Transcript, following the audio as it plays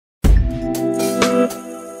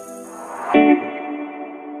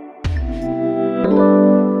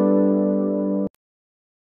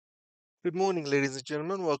Good morning, ladies and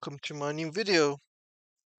gentlemen. Welcome to my new video.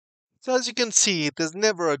 So, as you can see, there's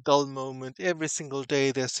never a dull moment. Every single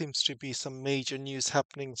day, there seems to be some major news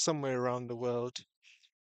happening somewhere around the world.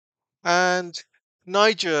 And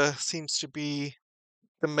Niger seems to be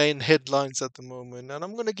the main headlines at the moment. And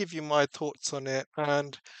I'm going to give you my thoughts on it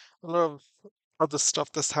and a lot of other stuff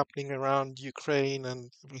that's happening around Ukraine and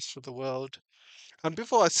the rest of the world. And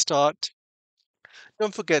before I start,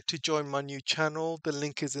 don't forget to join my new channel. The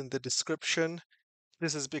link is in the description.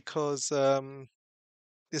 This is because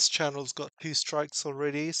this channel's got 2 strikes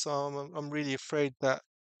already, so I'm really afraid that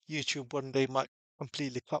YouTube one day might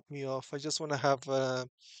completely cut me off. I just want to have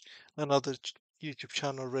another YouTube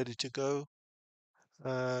channel ready to go,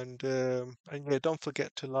 and yeah, don't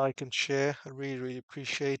forget to like and share. I really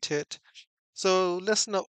appreciate it. So let's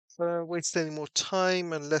not waste any more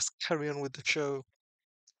time and let's carry on with the show.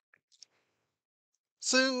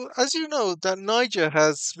 So, as you know, that Niger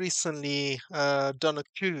has recently done a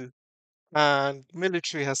coup, and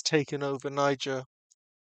military has taken over Niger.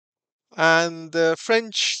 And the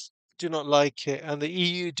French do not like it, and the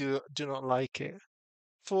EU do not like it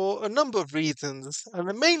for a number of reasons. And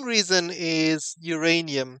the main reason is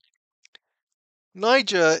uranium.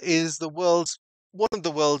 Niger is one of the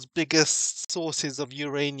world's biggest sources of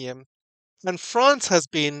uranium, and France has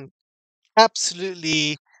been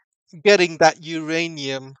absolutely getting that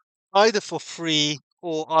uranium either for free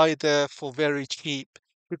or either for very cheap,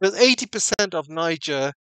 because 80% of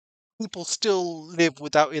Niger people still live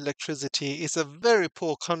without electricity. It's a very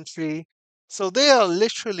poor country. So they are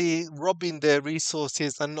literally robbing their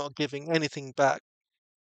resources and not giving anything back.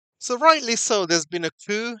 So rightly so, there's been a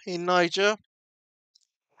coup in Niger,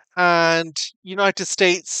 and United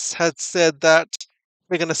States had said that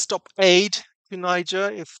they're going to stop aid to Niger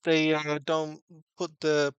if they don't put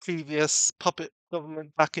the previous puppet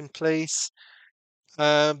government back in place.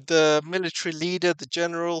 The military leader, the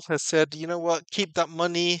general, has said, you know what, keep that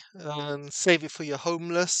money and save it for your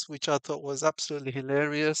homeless, which I thought was absolutely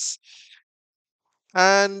hilarious.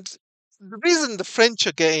 And the reason the French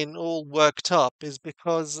are getting all worked up is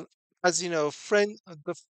because, as you know, France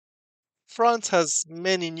has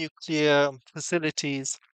many nuclear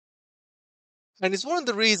facilities, and it's one of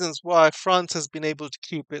the reasons why France has been able to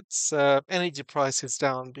keep its energy prices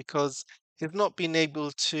down because it's not been able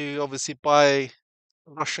to obviously buy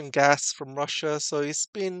Russian gas from Russia. So it's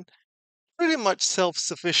been pretty much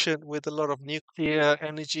self-sufficient with a lot of nuclear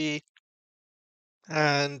energy.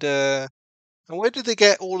 And where do they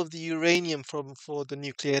get all of the uranium from for the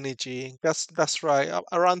nuclear energy? That's right.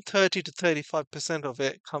 Around 30 to 35% of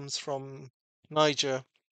it comes from Niger.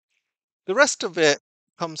 The rest of it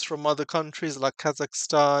comes from other countries like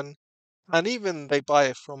Kazakhstan, and even they buy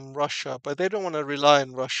it from Russia, but they don't want to rely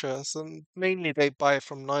on Russia. So mainly they buy it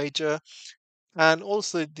from Niger. And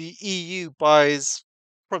also the EU buys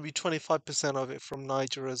probably 25% of it from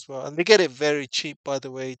Niger as well. And they get it very cheap, by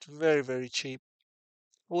the way. It's very cheap.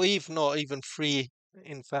 Or even not even free,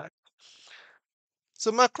 in fact.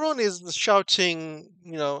 So Macron is shouting,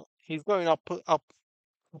 he's going up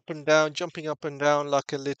and down, jumping up and down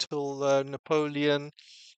like a little Napoleon.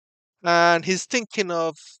 And he's thinking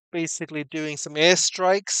of basically doing some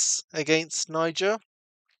airstrikes against Niger.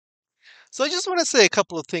 So I just want to say a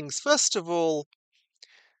couple of things. First of all,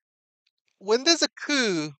 when there's a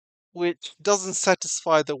coup which doesn't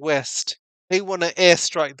satisfy the West, they want to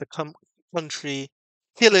airstrike the country,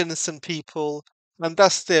 kill innocent people, and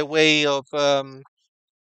that's their way of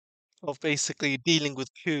basically dealing with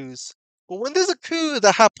coups. But when there's a coup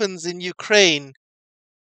that happens in Ukraine,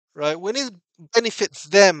 right, when it benefits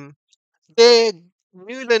them, their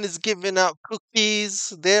Newland is giving out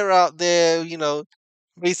cookies. They're out there,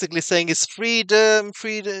 basically saying it's freedom,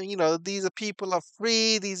 these are people are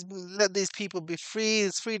free, let these people be free,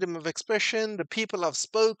 it's freedom of expression, the people have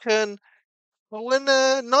spoken. But when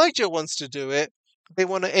Niger wants to do it, they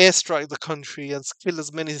want to airstrike the country and kill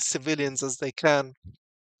as many civilians as they can.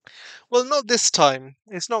 Well, not this time.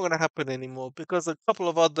 It's not going to happen anymore because a couple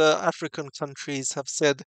of other African countries have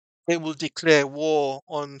said they will declare war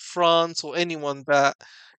on France or anyone that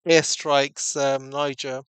airstrikes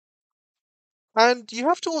Niger. And you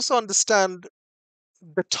have to also understand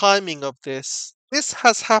the timing of this. This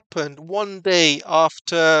has happened one day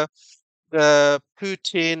after the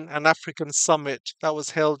Putin and African summit that was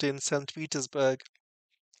held in St. Petersburg.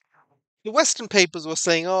 The Western papers were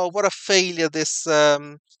saying, "Oh, what a failure this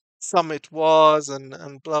summit was,"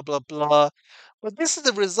 and blah blah blah. But this is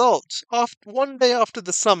the result. After one day after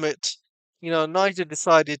the summit, Niger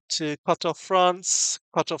decided to cut off France,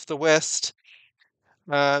 cut off the West.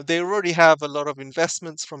 They already have a lot of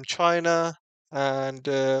investments from China, and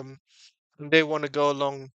they want to go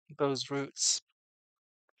along those routes.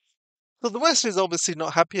 So the West is obviously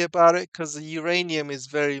not happy about it because the uranium is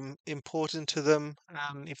very important to them.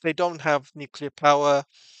 If they don't have nuclear power,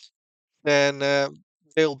 then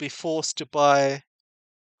they'll be forced to buy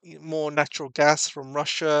more natural gas from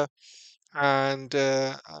Russia, and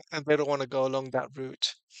they don't want to go along that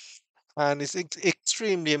route. And it's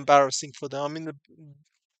extremely embarrassing for them. I mean, the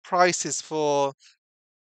prices for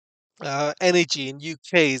energy in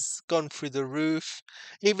UK has gone through the roof.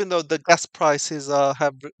 Even though the gas prices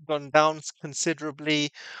have gone down considerably,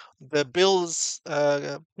 the bills,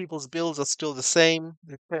 people's bills are still the same.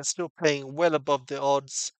 They're still paying well above the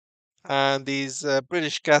odds, and these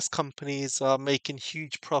British gas companies are making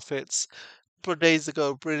huge profits. A couple of days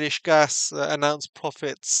ago, British Gas announced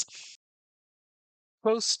profits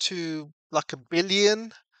close to like 1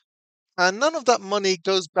 billion, and none of that money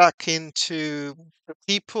goes back into the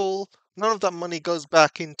people. None of that money goes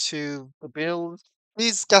back into the bills.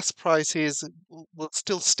 These gas prices will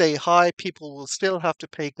still stay high. People will still have to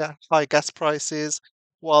pay high gas prices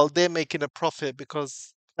while they're making a profit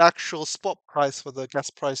because the actual spot price for the gas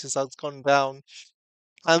prices has gone down.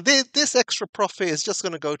 And this extra profit is just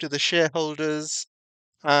going to go to the shareholders,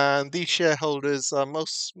 and these shareholders are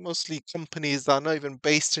mostly companies that are not even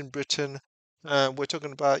based in Britain. We're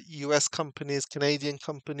talking about US companies, Canadian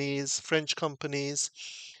companies, French companies.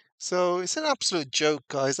 So it's an absolute joke,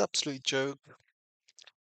 guys, absolute joke.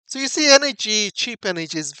 So you see, energy, cheap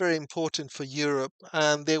energy is very important for Europe,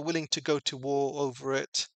 and they're willing to go to war over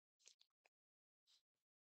it.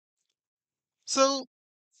 So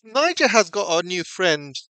Niger has got a new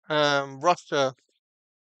friend, Russia.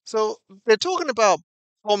 So they're talking about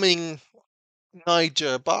bombing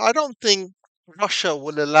Niger, but I don't think Russia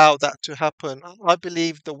will allow that to happen. I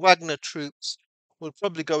believe the Wagner troops will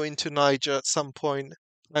probably go into Niger at some point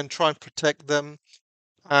and try and protect them,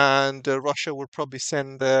 and Russia will probably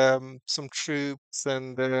send some troops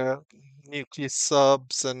and nuclear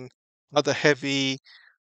subs and other heavy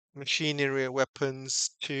machinery and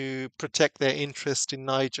weapons to protect their interest in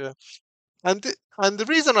Niger. And the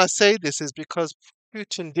reason I say this is because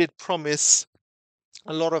Putin did promise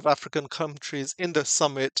a lot of African countries in the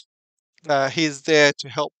summit. He's there to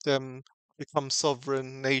help them become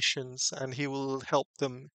sovereign nations, and he will help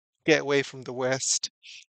them get away from the West.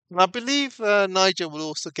 And I believe Niger will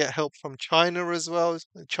also get help from China as well.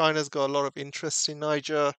 China's got a lot of interest in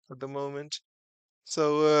Niger at the moment.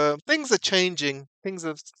 So things are changing. Things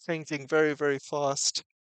are changing very, very fast.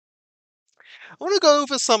 I want to go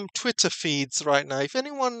over some Twitter feeds right now. If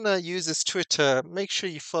anyone uses Twitter, make sure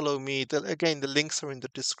you follow me. Again, the links are in the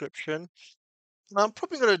description. I'm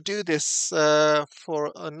probably going to do this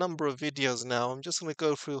for a number of videos now. I'm just going to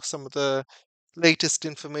go through some of the latest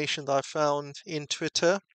information that I found in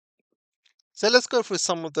Twitter. So let's go through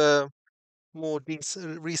some of the more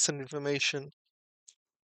recent information.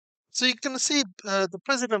 So you can see the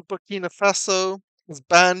president of Burkina Faso has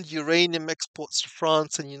banned uranium exports to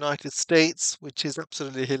France and United States, which is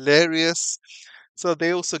absolutely hilarious. So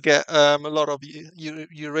they also get a lot of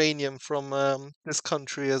uranium from this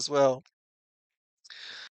country as well.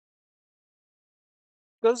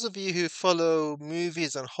 Those of you who follow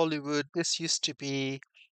movies and Hollywood, this used to be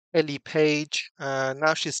Ellie Page.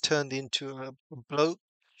 Now she's turned into a bloke,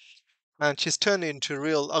 and she's turned into a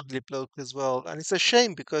real ugly bloke as well. And it's a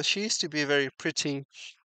shame because she used to be very pretty,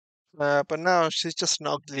 but now she's just an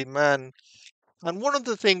ugly man. And one of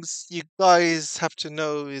the things you guys have to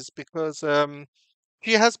know is because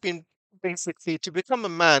she has been basically, to become a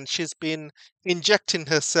man, she's been injecting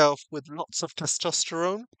herself with lots of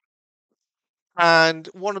testosterone. And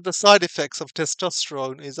one of the side effects of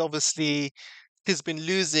testosterone is obviously she's been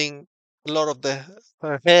losing a lot of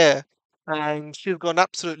her hair, and she's gone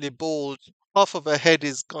absolutely bald. Half of her head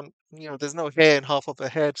is gone, there's no hair in half of her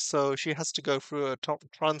head, so she has to go through a top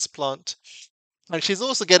transplant. And she's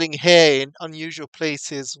also getting hair in unusual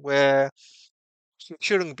places where she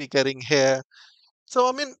shouldn't be getting hair. So,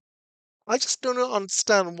 I mean, I just do not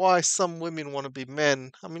understand why some women want to be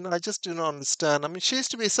men. I mean, I just do not understand. I mean, she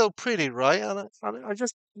used to be so pretty, right? And I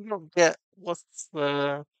just do not get what's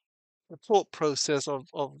the thought process of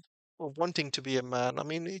wanting to be a man. I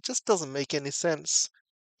mean, it just doesn't make any sense.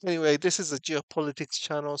 Anyway, this is a geopolitics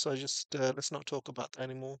channel, so I just let's not talk about that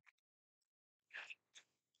anymore.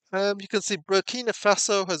 You can see Burkina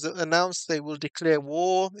Faso has announced they will declare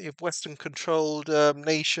war if Western-controlled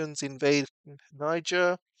nations invade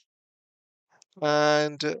Niger.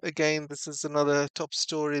 And again, this is another top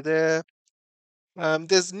story there.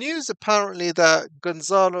 There's news apparently that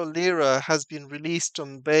Gonzalo Lira has been released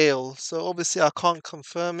on bail. So obviously I can't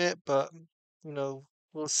confirm it, but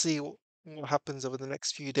we'll see what happens over the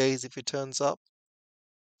next few days if he turns up.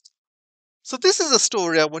 So this is a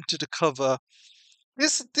story I wanted to cover.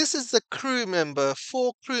 This is the crew member,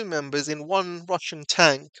 four crew members in one Russian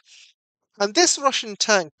tank. And this Russian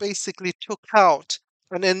tank basically took out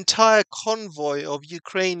an entire convoy of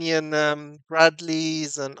Ukrainian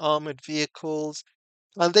Bradleys and armored vehicles,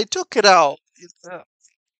 and they took it out. Uh,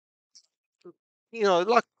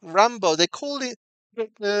 like Rambo. They call it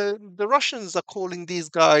the Russians are calling these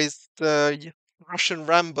guys the Russian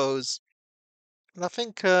Rambos. And I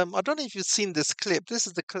think I don't know if you've seen this clip. This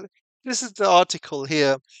is the article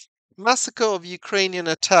here. Massacre of Ukrainian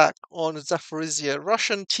attack on Zaporizhia.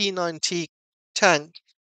 Russian T-90 tank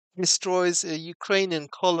destroys a Ukrainian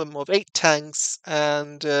column of 8 tanks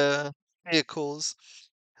and vehicles.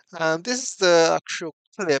 And this is the actual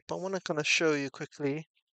clip. I want to kind of show you quickly.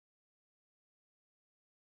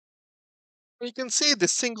 You can see the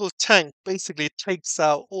single tank basically takes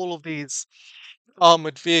out all of these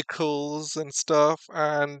armored vehicles and stuff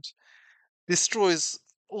and destroys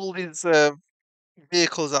all these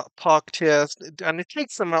vehicles that are parked here, and it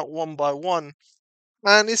takes them out one by one.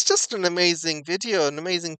 And it's just an amazing video, an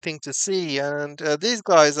amazing thing to see. And these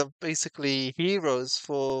guys are basically heroes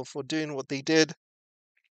for doing what they did.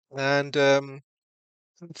 And I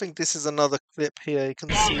think this is another clip here. You can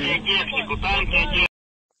see.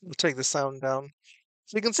 We'll take the sound down.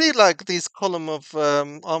 So you can see like these column of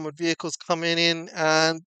armored vehicles coming in,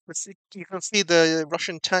 and you can see the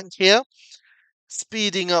Russian tank here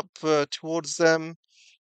speeding up towards them.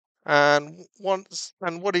 And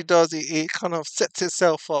what it does, it kind of sets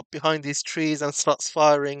itself up behind these trees and starts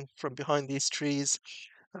firing from behind these trees.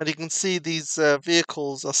 And you can see these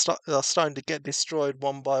vehicles are starting to get destroyed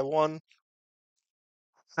one by one.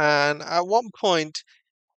 And at one point,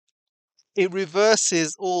 it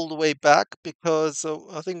reverses all the way back because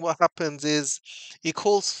I think what happens is it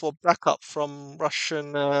calls for backup from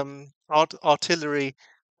Russian artillery,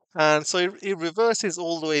 and so it reverses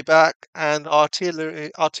all the way back, and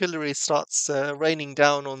artillery starts raining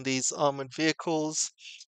down on these armored vehicles.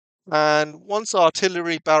 And once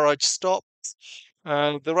artillery barrage stops,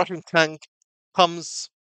 the Russian tank comes,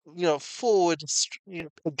 forward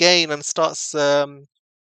again and starts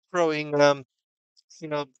throwing you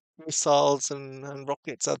know, missiles and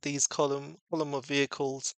rockets at these column of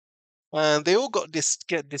vehicles, and they all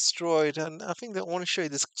get destroyed. And I think that I want to show you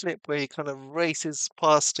this clip where he kind of races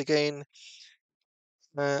past again.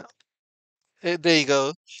 Uh, there you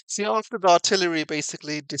go. See, after the artillery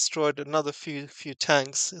basically destroyed another few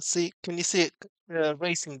tanks. See, can you see it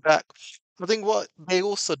racing back? I think what they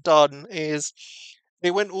also done is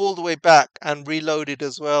they went all the way back and reloaded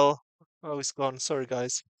as well. Oh, it's gone. Sorry,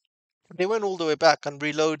 guys. They went all the way back and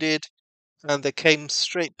reloaded, and they came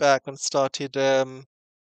straight back and started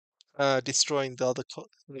destroying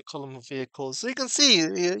the column of vehicles. So you can see,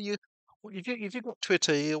 if you got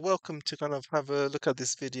Twitter, you're welcome to kind of have a look at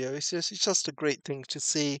this video. It's just a great thing to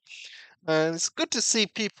see, and it's good to see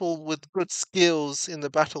people with good skills in the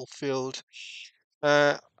battlefield.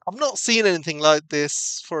 Uh, I've not seen anything like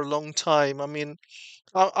this for a long time. I mean,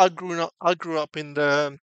 I grew up in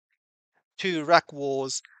the two Iraq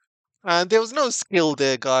wars, and there was no skill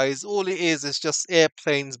there, guys. All it is just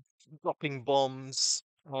airplanes dropping bombs.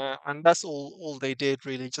 And that's all they did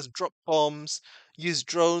really, just drop bombs, use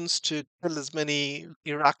drones to kill as many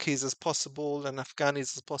Iraqis as possible and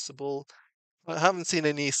Afghanis as possible. I haven't seen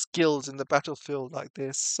any skills in the battlefield like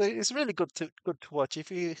this. So it's really good to watch. If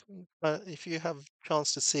you have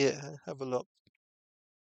chance to see it, have a look.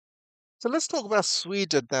 So let's talk about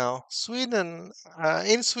Sweden now.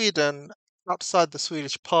 In Sweden, outside the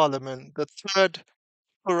Swedish Parliament, the third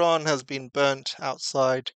Quran has been burnt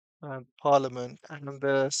outside Parliament, and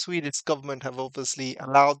the Swedish government have obviously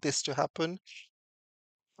allowed this to happen.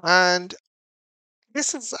 And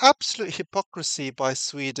this is absolute hypocrisy by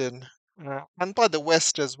Sweden and by the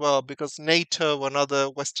West as well, because NATO and other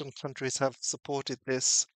Western countries have supported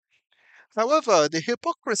this. However, the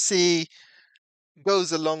hypocrisy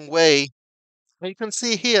goes a long way. You can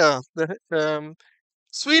see here that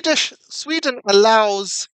Sweden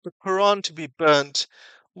allows the Quran to be burnt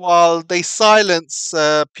while they silence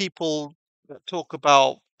people that talk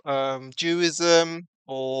about Jewism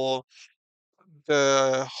or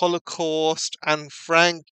the Holocaust and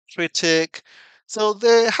Frank critic. So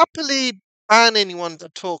they happily ban anyone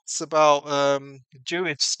that talks about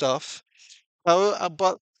Jewish stuff.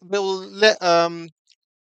 But they will let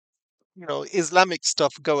Islamic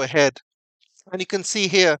stuff go ahead. And you can see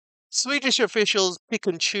here, Swedish officials pick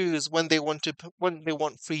and choose when they want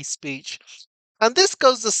free speech. And this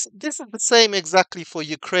is the same exactly for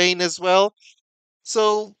Ukraine as well.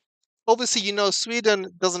 So obviously, Sweden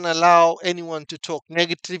doesn't allow anyone to talk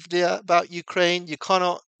negatively about Ukraine. You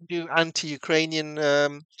cannot do anti-Ukrainian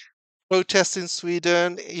protests in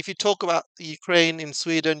Sweden. If you talk about the Ukraine in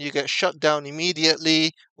Sweden, you get shut down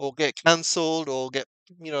immediately or get cancelled or get,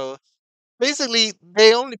 you know, basically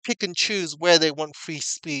they only pick and choose where they want free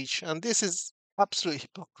speech. And this is absolute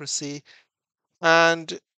hypocrisy.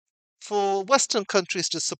 And for Western countries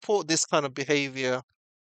to support this kind of behavior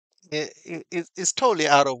is totally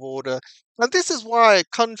out of order. And this is why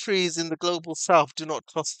countries in the global south do not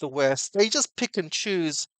trust the West. They just pick and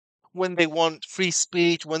choose when they want free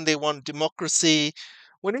speech, when they want democracy.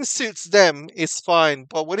 When it suits them, it's fine.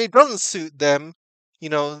 But when it doesn't suit them,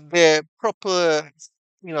 they're proper,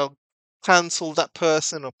 you know, cancel that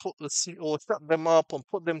person or or shut them up or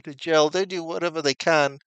put them to jail. They do whatever they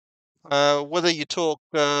can, whether you talk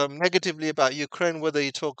negatively about Ukraine, whether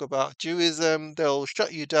you talk about Jewism, they'll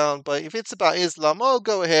shut you down. But if it's about Islam, oh,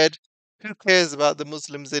 go ahead. Who cares about the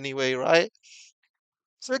Muslims anyway, right?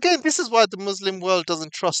 So again, this is why the Muslim world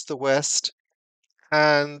doesn't trust the West,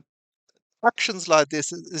 and actions like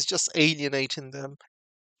this is just alienating them.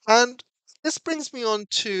 And this brings me on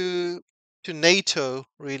to NATO,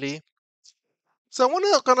 really. So I want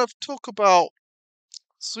to kind of talk about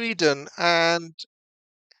Sweden, and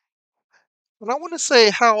I want to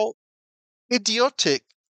say how idiotic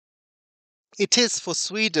it is for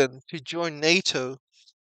Sweden to join NATO.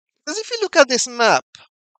 Because if you look at this map,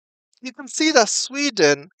 you can see that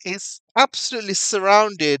Sweden is absolutely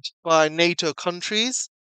surrounded by NATO countries.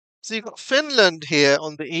 So you've got Finland here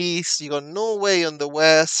on the east, you got Norway on the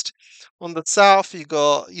west, on the south you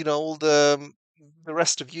got, all the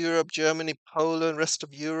rest of Europe, Germany, Poland, rest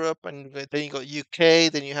of Europe, and then you got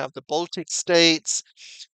UK, then you have the Baltic states,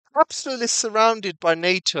 absolutely surrounded by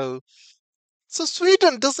NATO. So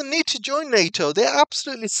Sweden doesn't need to join NATO. They're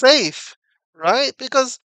absolutely safe, right?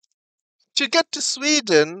 Because to get to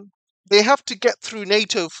Sweden, they have to get through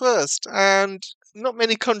NATO first, and not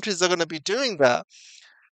many countries are going to be doing that.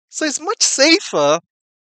 So it's much safer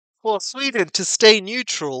for Sweden to stay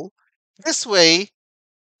neutral. This way,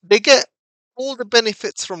 they get all the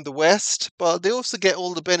benefits from the West, but they also get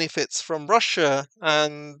all the benefits from Russia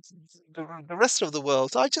and the rest of the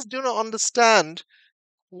world. I just do not understand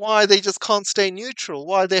why they just can't stay neutral,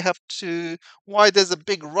 why there's a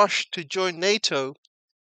big rush to join NATO.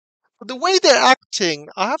 The way they're acting,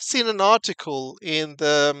 I have seen an article in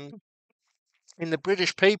the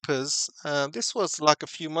British papers. This was like a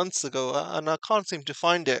few months ago, and I can't seem to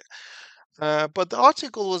find it. But the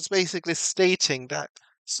article was basically stating that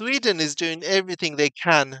Sweden is doing everything they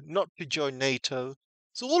can not to join NATO.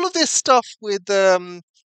 So all of this stuff with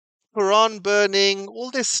Quran burning, all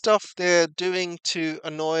this stuff they're doing to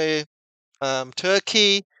annoy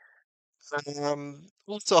Turkey.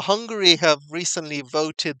 Also, Hungary have recently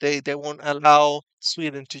voted they won't allow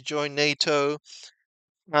Sweden to join NATO.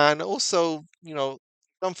 And also,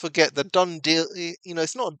 don't forget the done deal.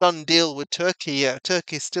 It's not a done deal with Turkey yet.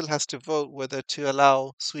 Turkey still has to vote whether to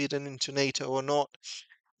allow Sweden into NATO or not.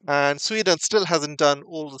 And Sweden still hasn't done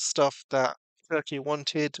all the stuff that Turkey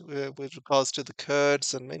wanted with regards to the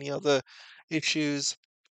Kurds and many other issues.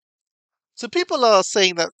 So people are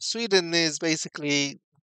saying that Sweden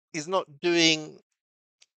is not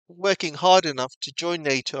working hard enough to join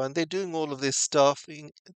NATO, and they're doing all of this stuff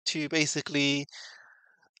to basically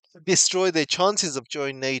destroy their chances of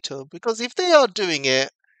joining NATO. Because if they are doing it,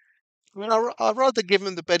 I mean, I'd rather give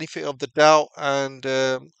them the benefit of the doubt, and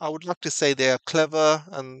I would like to say they are clever,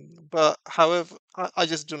 but however, I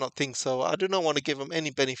just do not think so. I do not want to give them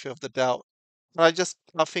any benefit of the doubt. I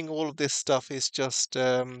think all of this stuff is just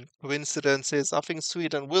coincidences. I think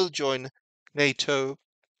Sweden will join NATO,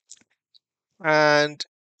 and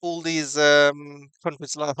all these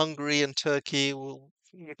countries like Hungary and Turkey will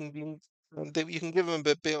you can give them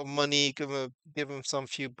a bit of money, give them some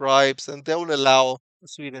few bribes, and they'll allow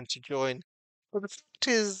Sweden to join. But the fact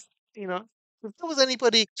is, if there was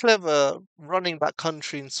anybody clever running that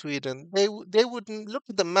country in Sweden, they wouldn't look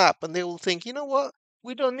at the map and they will think, you know what?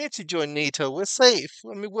 We don't need to join NATO. We're safe.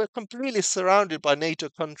 I mean, we're completely surrounded by NATO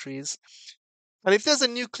countries. And if there's a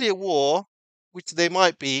nuclear war, which there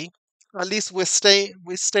might be, at least we stay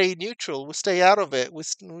neutral. We stay out of it.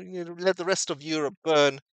 Let the rest of Europe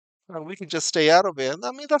burn, and we can just stay out of it. And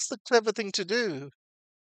I mean, that's the clever thing to do.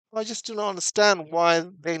 I just do not understand why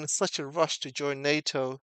they're in such a rush to join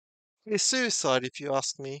NATO. It's suicide, if you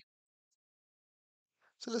ask me.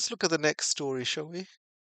 So let's look at the next story, shall we?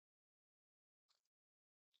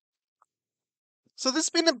 So there's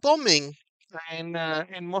been a bombing in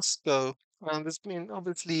Moscow, and there's been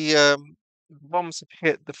obviously bombs have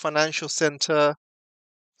hit the financial center.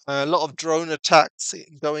 A lot of drone attacks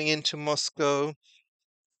going into Moscow.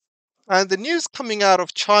 And the news coming out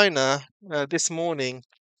of China this morning,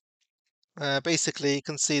 basically, you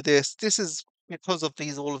can see this. This is because of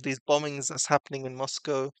these all of these bombings that's happening in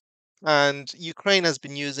Moscow, and Ukraine has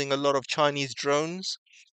been using a lot of Chinese drones.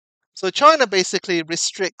 So China basically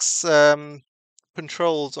restricts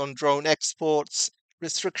controls on drone exports.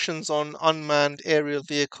 Restrictions on unmanned aerial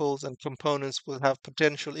vehicles and components will have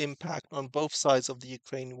potential impact on both sides of the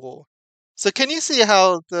Ukraine war. So, can you see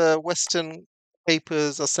how the Western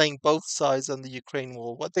papers are saying both sides on the Ukraine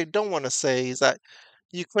war? What they don't want to say is that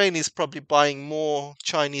Ukraine is probably buying more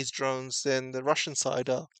Chinese drones than the Russian side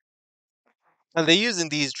are. And they're using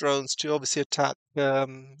these drones to obviously attack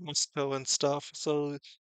Moscow and stuff. So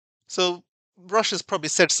Russia's probably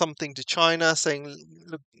said something to China saying,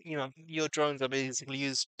 look, your drones are basically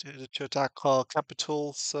used to attack our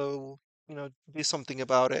capital. So, do something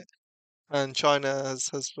about it. And China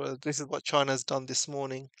this is what China has done this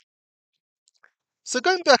morning. So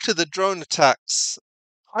going back to the drone attacks,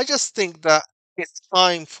 I just think that it's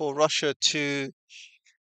time for Russia to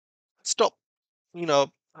stop, you know,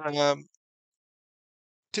 um,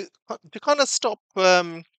 to kind of stop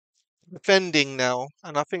defending now.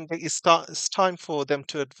 And I think that it's time for them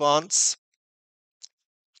to advance,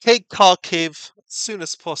 take Kharkiv as soon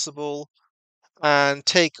as possible, and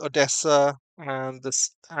take Odessa and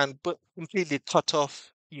but completely cut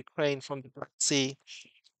off Ukraine from the Black Sea.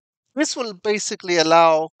 This will basically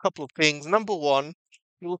allow a couple of things. Number one,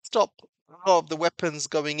 it will stop a lot of the weapons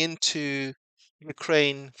going into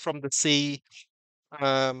Ukraine from the sea,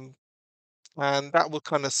 um, and that will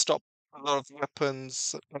kind of stop a lot of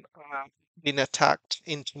weapons being attacked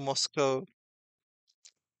into Moscow.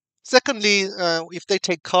 Secondly, if they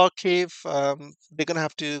take Kharkiv, they're going to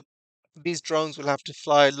have to these drones will have to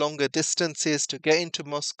fly longer distances to get into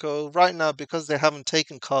Moscow. Right now, because they haven't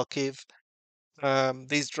taken Kharkiv,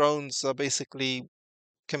 these drones are basically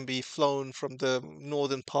can be flown from the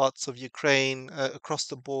northern parts of Ukraine across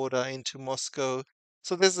the border into Moscow.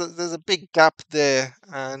 So there's a big gap there,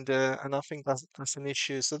 and I think that's an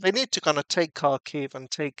issue. So they need to kind of take Kharkiv and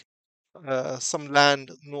take some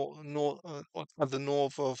land at the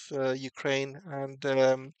north of Ukraine,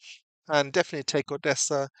 and definitely take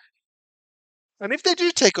Odessa. And if they do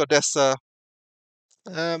take Odessa,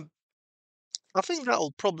 um, I think that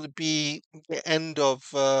will probably be the end of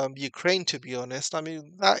Ukraine, to be honest. I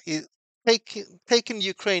mean, that is taking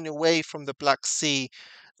Ukraine away from the Black Sea.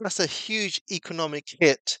 That's a huge economic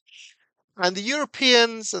hit. And the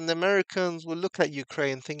Europeans and the Americans will look at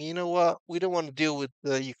Ukraine thinking, you know what, we don't want to deal with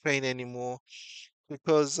Ukraine anymore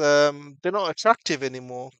because they're not attractive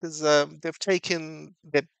anymore because they've taken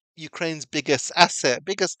Ukraine's biggest asset.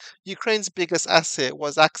 Biggest Ukraine's biggest asset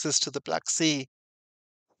was access to the Black Sea.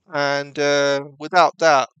 And without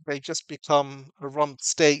that, they just become a rump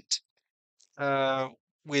state uh,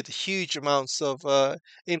 with huge amounts of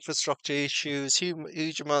infrastructure issues,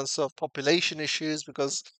 huge amounts of population issues,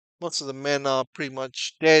 because most of the men are pretty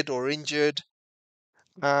much dead or injured,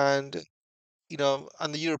 and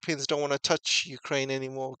and the Europeans don't want to touch Ukraine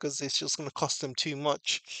anymore because it's just going to cost them too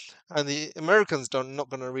much, and the Americans don't not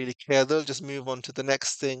going to really care. They'll just move on to the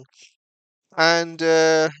next thing. And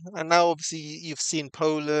now obviously you've seen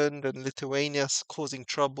Poland and Lithuania causing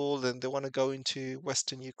trouble, and they want to go into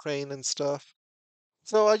Western Ukraine and stuff.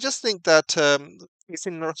 So I just think that it's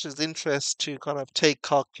in Russia's interest to kind of take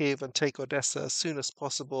Kharkiv and take Odessa as soon as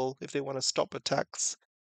possible if they want to stop attacks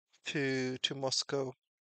to Moscow.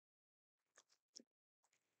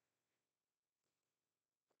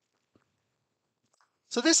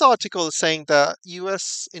 So this article is saying that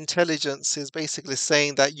US intelligence is basically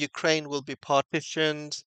saying that Ukraine will be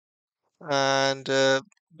partitioned, and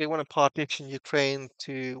they want to partition Ukraine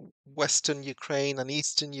to Western Ukraine and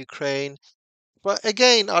Eastern Ukraine. But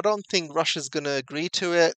again, I don't think Russia's going to agree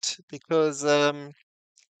to it because,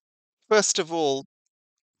 first of all,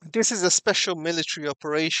 this is a special military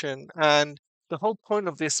operation, and the whole point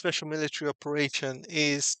of this special military operation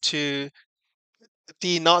is to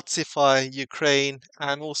denazify Ukraine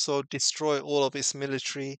and also destroy all of its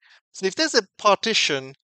military. So if there's a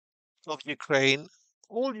partition of Ukraine,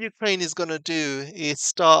 all Ukraine is going to do is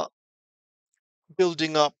start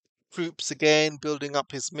building up troops again, building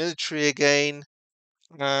up his military again.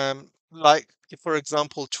 Like, for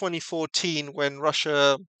example, 2014, when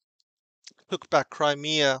Russia took back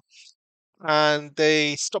Crimea and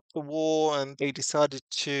they stopped the war and they decided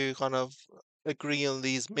to kind of agree on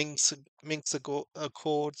these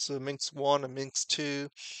Accords, Minsk One and Minsk Two,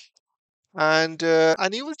 and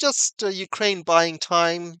it was just Ukraine buying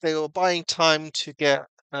time. They were buying time to get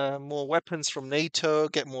more weapons from NATO,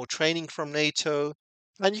 get more training from NATO.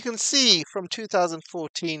 And you can see from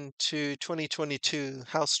 2014 to 2022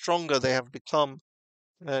 how stronger they have become,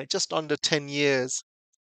 just under 10 years.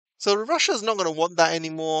 So Russia's not going to want that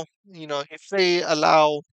anymore. If they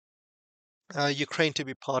allow Ukraine to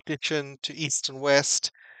be partitioned to east and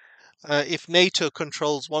west, if NATO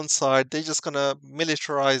controls one side, they're just going to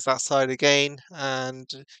militarize that side again and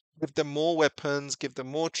give them more weapons, give them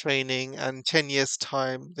more training, and 10 years'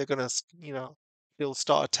 time, they're going to, they'll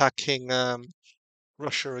start attacking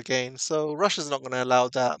Russia again. So Russia's not going to allow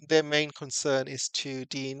that. Their main concern is to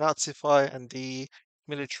denazify and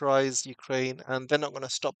demilitarize Ukraine, and they're not going to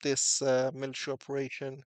stop this military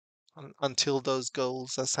operation until those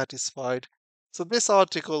goals are satisfied. So this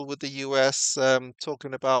article with the US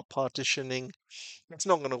talking about partitioning, it's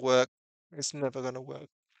not going to work. It's never going to work.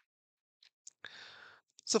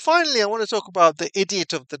 So finally, I want to talk about the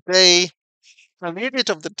idiot of the day. And the idiot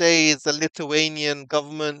of the day is the Lithuanian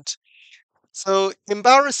government. So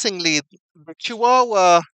embarrassingly, the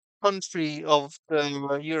Chihuahua country of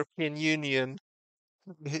the European Union,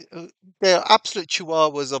 they're absolute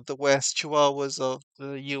Chihuahuas of the West, Chihuahuas of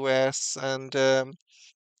the US, and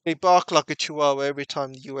they bark like a Chihuahua every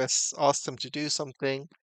time the US asks them to do something.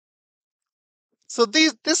 So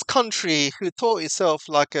this country, who thought itself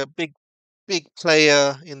like a big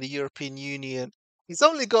player in the European Union, it's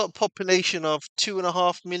only got a population of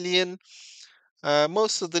 2.5 million.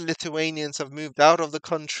 Most of the Lithuanians have moved out of the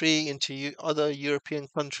country into other European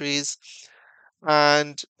countries,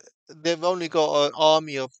 and they've only got an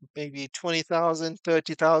army of maybe 20,000,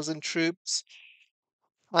 30,000 troops.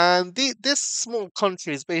 And this small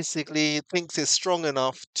country is basically thinks it's strong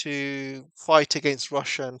enough to fight against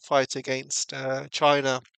Russia and fight against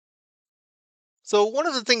China. So one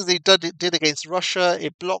of the things they did against Russia,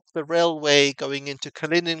 it blocked the railway going into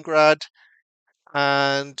Kaliningrad.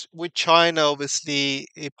 And with China, obviously,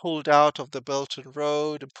 it pulled out of the Belt and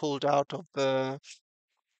Road, it pulled out of the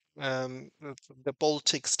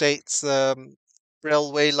Baltic states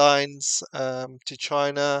railway lines to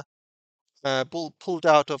China, pulled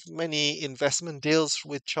out of many investment deals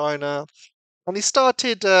with China, and he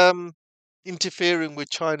started interfering with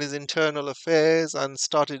China's internal affairs and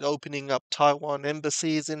started opening up Taiwan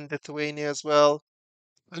embassies in Lithuania as well.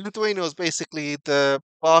 Lithuania was basically the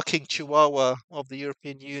barking chihuahua of the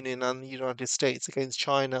European Union and the United States against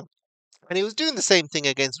China. And he was doing the same thing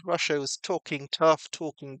against Russia. He was talking tough,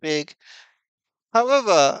 talking big.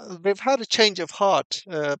 However, they've had a change of heart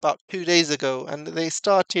about 2 days ago, and they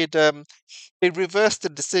reversed the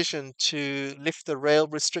decision to lift the rail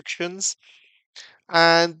restrictions.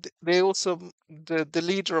 And they also, the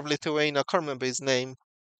leader of Lithuania, I can't remember his name,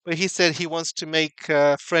 but he said he wants to make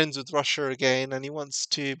friends with Russia again, and he wants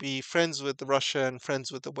to be friends with Russia and friends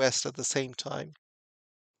with the West at the same time.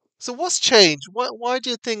 So what's changed? Why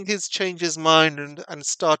do you think he's changed his mind and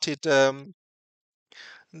started the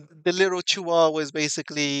little chihuahua is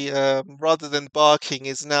basically rather than barking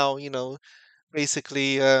is now,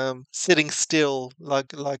 basically sitting still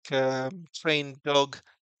like a trained dog,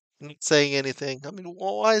 not saying anything. I mean,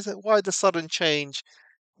 why is it? Why the sudden change?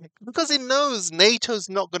 Because it knows NATO's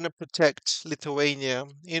not going to protect Lithuania.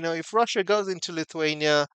 If Russia goes into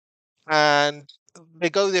Lithuania and they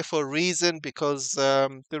go there for a reason, because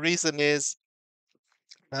the reason is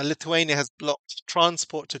Lithuania has blocked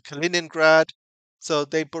transport to Kaliningrad. So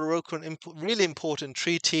they broke an really important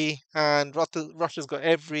treaty, and Russia's got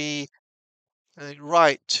every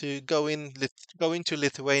right to go into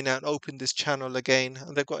Lithuania and open this channel again,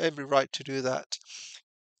 and they've got every right to do that.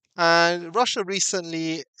 And Russia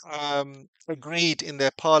recently agreed in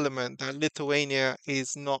their parliament that Lithuania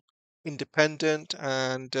is not independent,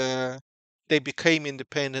 and they became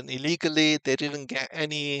independent illegally. They didn't get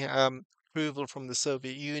any approval from the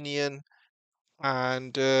Soviet Union,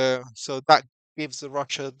 and so that gives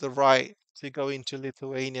Russia the right to go into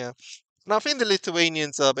Lithuania. And I think the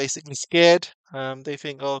Lithuanians are basically scared. They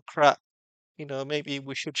think, oh crap, maybe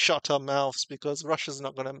we should shut our mouths because Russia's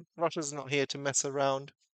not here to mess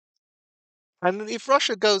around. And if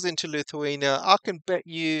Russia goes into Lithuania, I can bet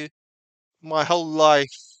you my whole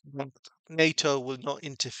life that NATO will not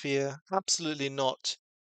interfere. Absolutely not.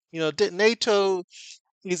 NATO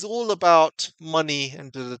is all about money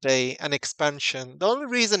end of the day and expansion. The only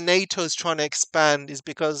reason NATO is trying to expand is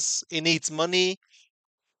because it needs money.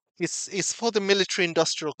 It's for the military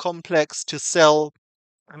industrial complex to sell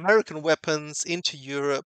American weapons into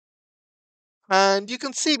Europe. And you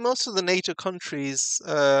can see most of the NATO countries,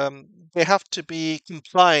 they have to be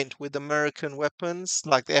compliant with American weapons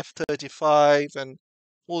like the F-35 and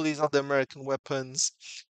all these other American weapons.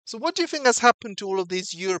 So what do you think has happened to all of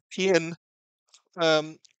these European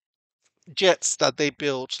um, jets that they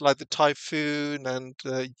built, like the Typhoon and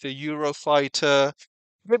the Eurofighter.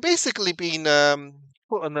 They've basically been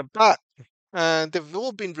put on the back, and they've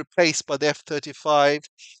all been replaced by the F-35.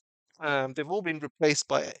 They've all been replaced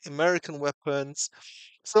by American weapons.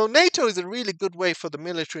 So NATO is a really good way for the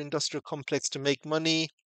military industrial complex to make money.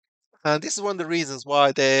 And this is one of the reasons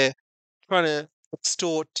why they're trying to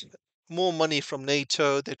extort more money from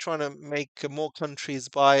NATO. They're trying to make more countries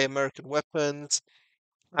buy American weapons.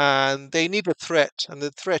 And they need a threat, and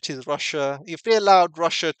the threat is Russia. If they allowed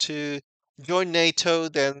Russia to join NATO,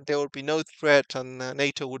 then there would be no threat, and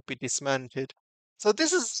NATO would be dismantled. So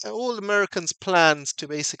this is all Americans' plans to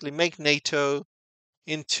basically make NATO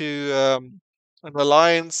into an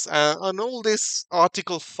alliance, and all this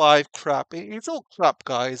Article 5 crap. It's all crap,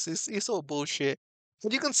 guys. It's all bullshit.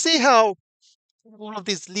 And you can see how all of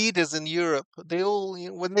these leaders in Europe, they all,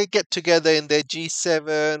 when they get together in their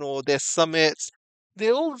G7 or their summits,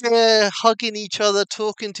 they're all there hugging each other,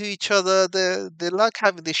 talking to each other. They like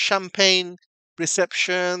having this champagne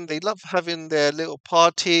reception. They love having their little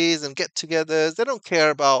parties and get-togethers. They don't care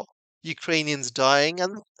about Ukrainians dying.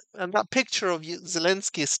 And that picture of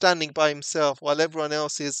Zelensky standing by himself while everyone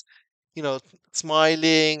else is, you know,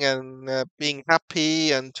 smiling and being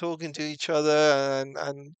happy and talking to each other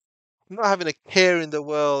and not having a care in the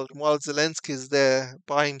world while Zelensky's there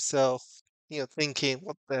by himself, thinking,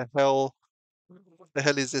 what the hell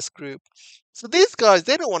is this group? So these guys,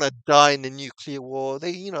 they don't want to die in a nuclear war.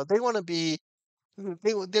 They want to be,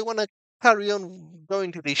 they want to carry on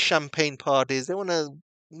going to these champagne parties. They want to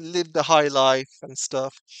live the high life and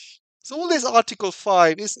stuff. So all this Article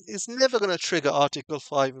 5 is never going to trigger Article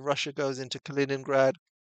 5 if Russia goes into Kaliningrad.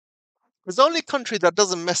 Because the only country that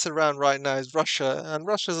doesn't mess around right now is Russia, and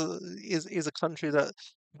Russia is a country that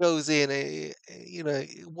goes in,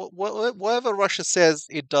 whatever Russia says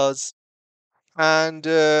it does, and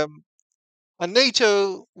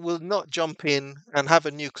NATO will not jump in and have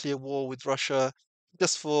a nuclear war with Russia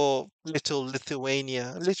just for little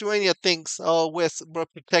Lithuania. Lithuania thinks, oh, we're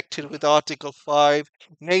protected with Article 5.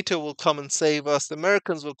 NATO will come and save us. The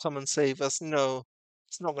Americans will come and save us. No,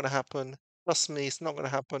 it's not going to happen. Trust me, it's not going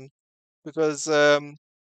to happen because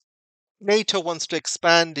NATO wants to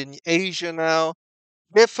expand in Asia now.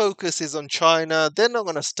 Their focus is on China. They're not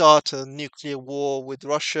going to start a nuclear war with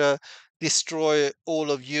Russia, destroy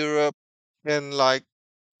all of Europe, and like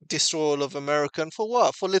destroy all of America. And for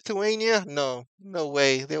what? For Lithuania? No, no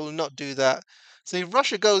way. They will not do that. So if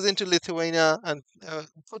Russia goes into Lithuania and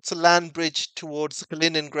puts a land bridge towards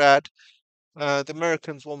Kaliningrad, the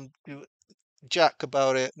Americans won't do jack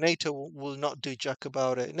about it. NATO will not do jack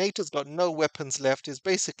about it. NATO's got no weapons left. It's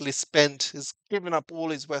basically spent. It's given up all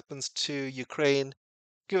his weapons to Ukraine,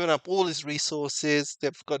 given up all his resources.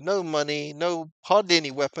 They've got no money, no hardly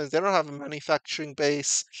any weapons. They don't have a manufacturing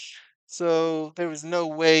base. So there is no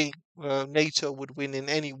way NATO would win in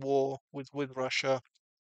any war with Russia.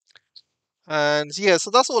 And yeah,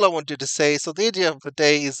 so that's all I wanted to say. So the idea of the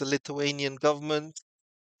day is the Lithuanian government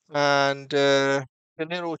and the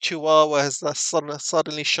little chihuahua has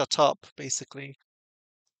suddenly shut up, basically.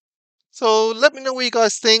 So let me know what you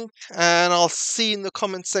guys think, and I'll see you in the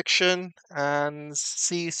comment section, and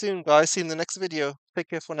see you soon, guys. See you in the next video. Take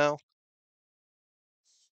care for now.